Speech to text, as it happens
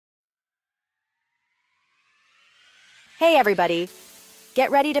Hey everybody!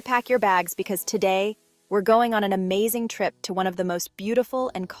 Get ready to pack your bags because today we're going on an amazing trip to one of the most beautiful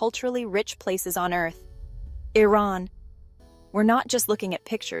and culturally rich places on Earth, Iran. We're not just looking at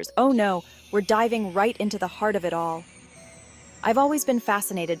pictures, oh no, we're diving right into the heart of it all. I've always been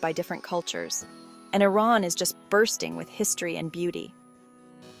fascinated by different cultures, and Iran is just bursting with history and beauty.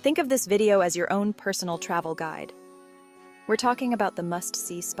 Think of this video as your own personal travel guide. We're talking about the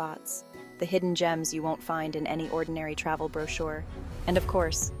must-see spots, the hidden gems you won't find in any ordinary travel brochure, and of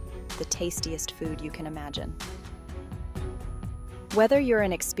course, the tastiest food you can imagine. Whether you're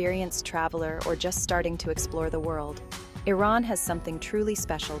an experienced traveler or just starting to explore the world, Iran has something truly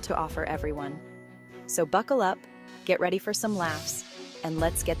special to offer everyone. So buckle up, get ready for some laughs, and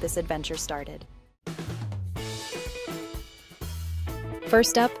let's get this adventure started.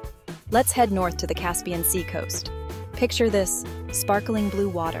 First up, let's head north to the Caspian Sea coast. Picture this: sparkling blue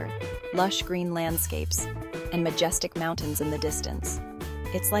water, lush green landscapes, and majestic mountains in the distance.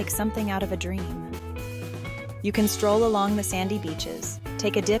 It's like something out of a dream. You can stroll along the sandy beaches,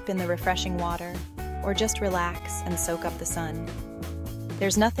 take a dip in the refreshing water, or just relax and soak up the sun.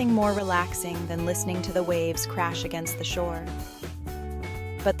 There's nothing more relaxing than listening to the waves crash against the shore.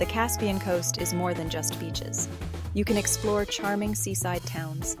 But the Caspian coast is more than just beaches. You can explore charming seaside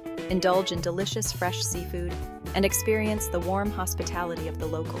towns, indulge in delicious fresh seafood, and experience the warm hospitality of the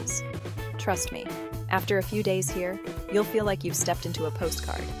locals. Trust me, after a few days here, you'll feel like you've stepped into a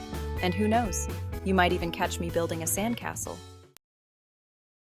postcard. And who knows, you might even catch me building a sandcastle.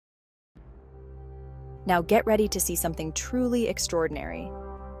 Now get ready to see something truly extraordinary: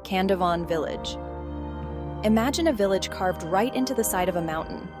 Kandovan village. Imagine a village carved right into the side of a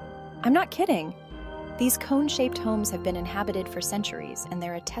mountain. I'm not kidding. These cone-shaped homes have been inhabited for centuries, and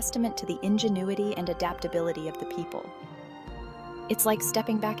they're a testament to the ingenuity and adaptability of the people. It's like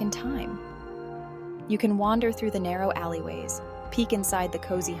stepping back in time. You can wander through the narrow alleyways, peek inside the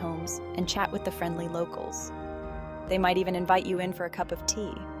cozy homes, and chat with the friendly locals. They might even invite you in for a cup of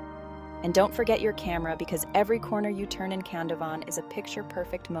tea. And don't forget your camera, because every corner you turn in Kandovan is a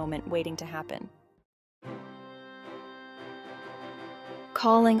picture-perfect moment waiting to happen.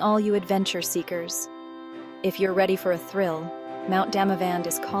 Calling all you adventure seekers. If you're ready for a thrill, Mount Damavand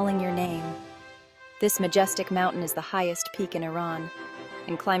is calling your name. This majestic mountain is the highest peak in Iran,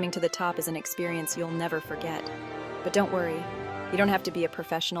 and climbing to the top is an experience you'll never forget. But don't worry, you don't have to be a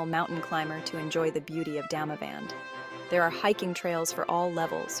professional mountain climber to enjoy the beauty of Damavand. There are hiking trails for all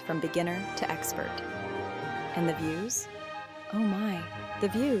levels, from beginner to expert. And the views? Oh my, the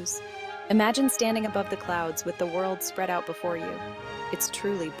views! Imagine standing above the clouds with the world spread out before you. It's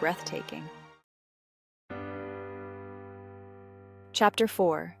truly breathtaking. Chapter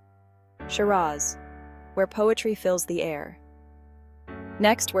 4. Shiraz, where poetry fills the air.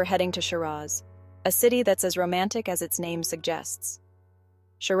 Next, we're heading to Shiraz, a city that's as romantic as its name suggests.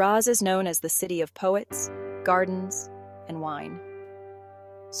 Shiraz is known as the city of poets, gardens, and wine.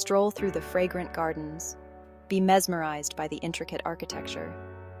 Stroll through the fragrant gardens, be mesmerized by the intricate architecture,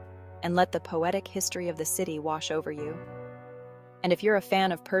 and let the poetic history of the city wash over you. And if you're a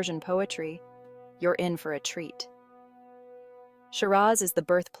fan of Persian poetry, you're in for a treat. Shiraz is the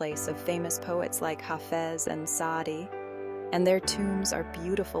birthplace of famous poets like Hafez and Saadi, and their tombs are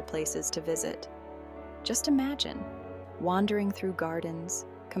beautiful places to visit. Just imagine wandering through gardens,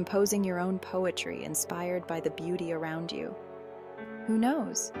 composing your own poetry inspired by the beauty around you. Who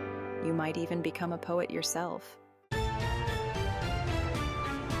knows? You might even become a poet yourself.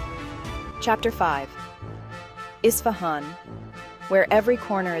 Chapter 5. Isfahan, where every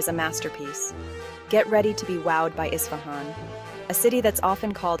corner is a masterpiece. Get ready to be wowed by Isfahan, a city that's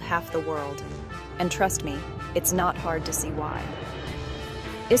often called half the world. And trust me, it's not hard to see why.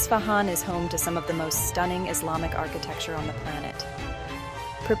 Isfahan is home to some of the most stunning Islamic architecture on the planet.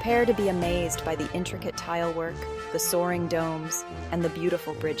 Prepare to be amazed by the intricate tile work, the soaring domes, and the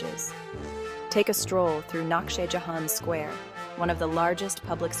beautiful bridges. Take a stroll through Nakhshe-Jahan Square, one of the largest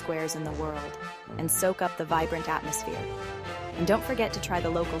public squares in the world, and soak up the vibrant atmosphere. And don't forget to try the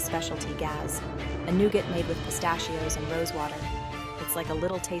local specialty gaz, a nougat made with pistachios and rosewater. It's like a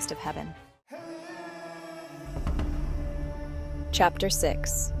little taste of heaven. Chapter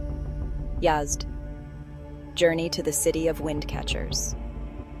 6. Yazd, journey to the city of Windcatchers.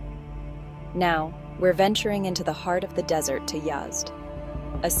 Now, we're venturing into the heart of the desert to Yazd,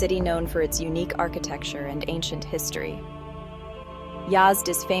 a city known for its unique architecture and ancient history. Yazd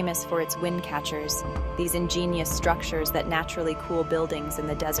is famous for its windcatchers, these ingenious structures that naturally cool buildings in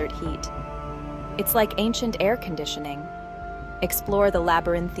the desert heat. It's like ancient air conditioning. Explore the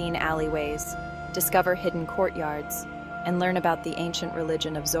labyrinthine alleyways, discover hidden courtyards, and learn about the ancient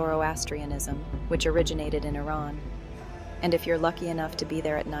religion of Zoroastrianism, which originated in Iran. And if you're lucky enough to be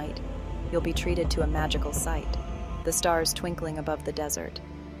there at night, you'll be treated to a magical sight, the stars twinkling above the desert,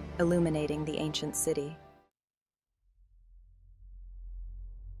 illuminating the ancient city.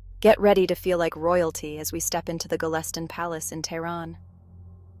 Get ready to feel like royalty as we step into the Golestan Palace in Tehran.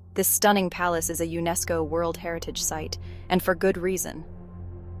 This stunning palace is a UNESCO World Heritage Site, and for good reason.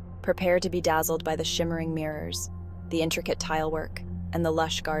 Prepare to be dazzled by the shimmering mirrors, the intricate tilework, and the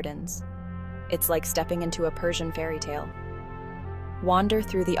lush gardens. It's like stepping into a Persian fairy tale. Wander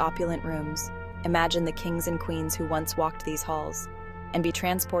through the opulent rooms, imagine the kings and queens who once walked these halls, and be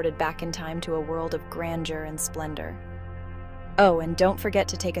transported back in time to a world of grandeur and splendor. Oh, and don't forget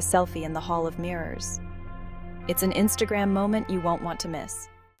to take a selfie in the Hall of Mirrors. It's an Instagram moment you won't want to miss.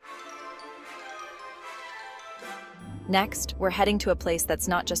 Next, we're heading to a place that's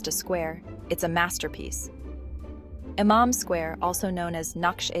not just a square, it's a masterpiece. Imam Square, also known as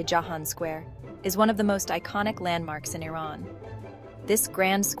Naqsh-e-Jahan Square, is one of the most iconic landmarks in Iran. This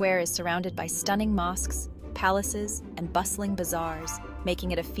grand square is surrounded by stunning mosques, palaces, and bustling bazaars,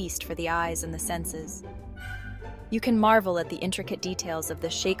 making it a feast for the eyes and the senses. You can marvel at the intricate details of the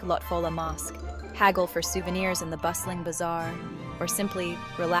Sheikh Lotfola Mosque, haggle for souvenirs in the bustling bazaar, or simply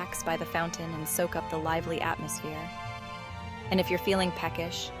relax by the fountain and soak up the lively atmosphere. And if you're feeling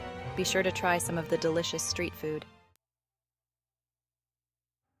peckish, be sure to try some of the delicious street food.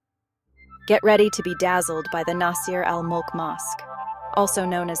 Get ready to be dazzled by the Nasir al-Mulk Mosque, also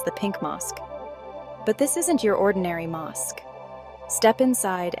known as the Pink Mosque. But this isn't your ordinary mosque. Step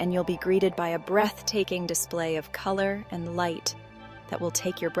inside and you'll be greeted by a breathtaking display of color and light that will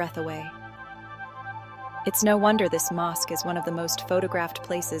take your breath away. It's no wonder this mosque is one of the most photographed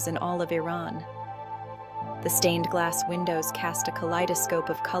places in all of Iran. The stained glass windows cast a kaleidoscope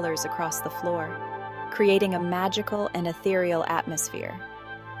of colors across the floor, creating a magical and ethereal atmosphere.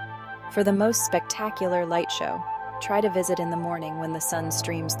 For the most spectacular light show, try to visit in the morning when the sun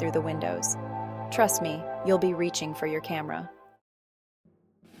streams through the windows. Trust me, you'll be reaching for your camera.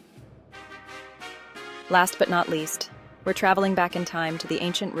 Last but not least, we're traveling back in time to the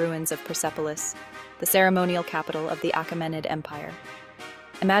ancient ruins of Persepolis, the ceremonial capital of the Achaemenid Empire.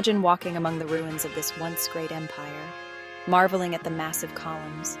 Imagine walking among the ruins of this once great empire, marveling at the massive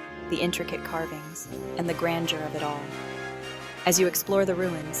columns, the intricate carvings, and the grandeur of it all. As you explore the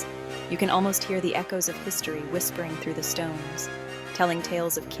ruins, you can almost hear the echoes of history whispering through the stones, telling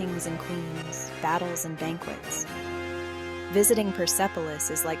tales of kings and queens, battles and banquets. Visiting Persepolis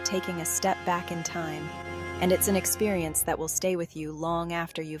is like taking a step back in time, and it's an experience that will stay with you long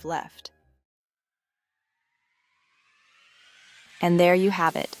after you've left. And there you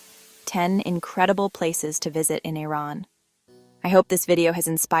have it, 10 incredible places to visit in Iran. I hope this video has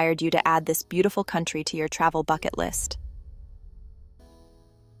inspired you to add this beautiful country to your travel bucket list.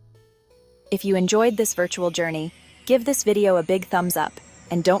 If you enjoyed this virtual journey, give this video a big thumbs up,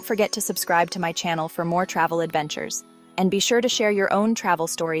 and don't forget to subscribe to my channel for more travel adventures. And be sure to share your own travel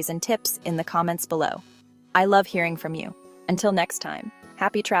stories and tips in the comments below. I love hearing from you. Until next time,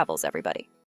 happy travels, everybody.